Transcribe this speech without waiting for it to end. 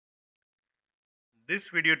This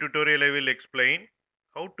video tutorial I will explain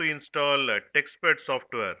how to install Textpad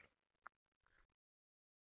software.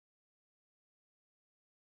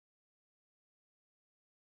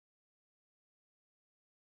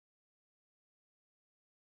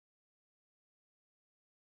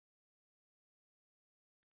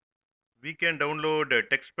 We can download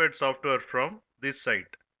Textpad software from this site.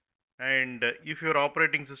 And if your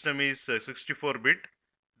operating system is 64-bit,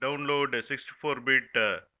 download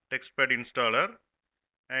 64-bit Textpad installer.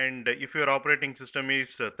 And if your operating system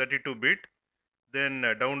is 32-bit, then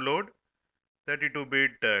download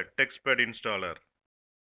 32-bit Textpad installer.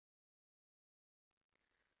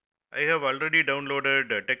 I have already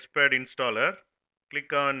downloaded Textpad installer.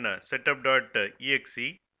 Click on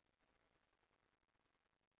setup.exe.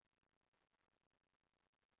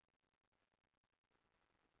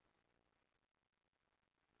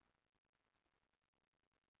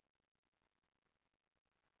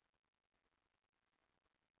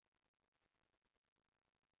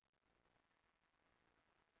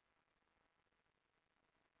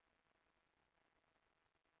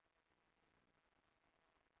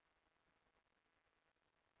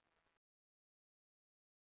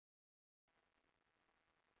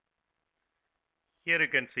 Here you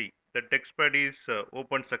can see the TextPad is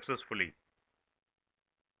opened successfully.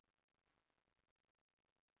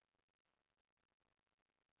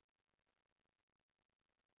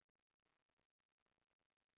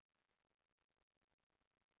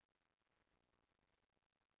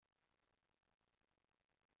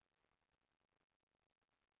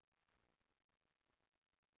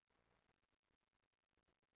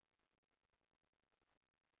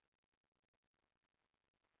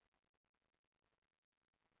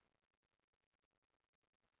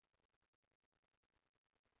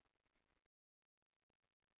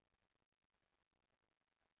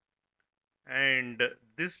 And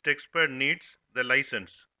this TextPad needs the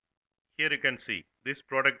license. Here you can see this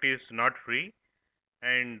product is not free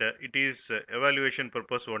and it is evaluation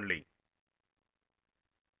purpose only.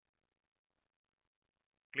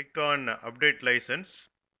 Click on update license.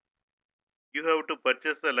 You have to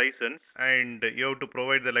purchase the license and you have to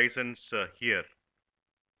provide the license here.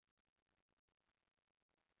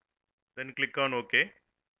 Then click on OK.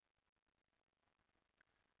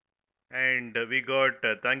 And we got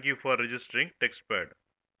thank you for registering TextPad.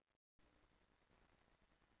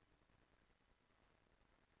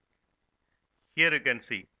 Here you can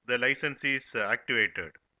see the license is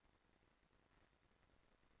activated.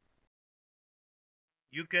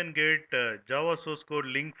 You can get Java source code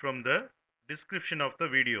link from the description of the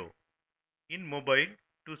video. In mobile,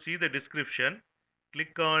 to see the description,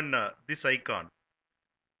 click on this icon.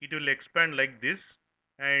 It will expand like this,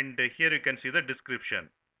 and here you can see the description.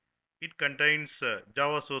 It contains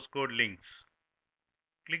Java source code links.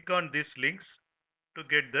 Click on these links to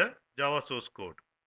get the Java source code.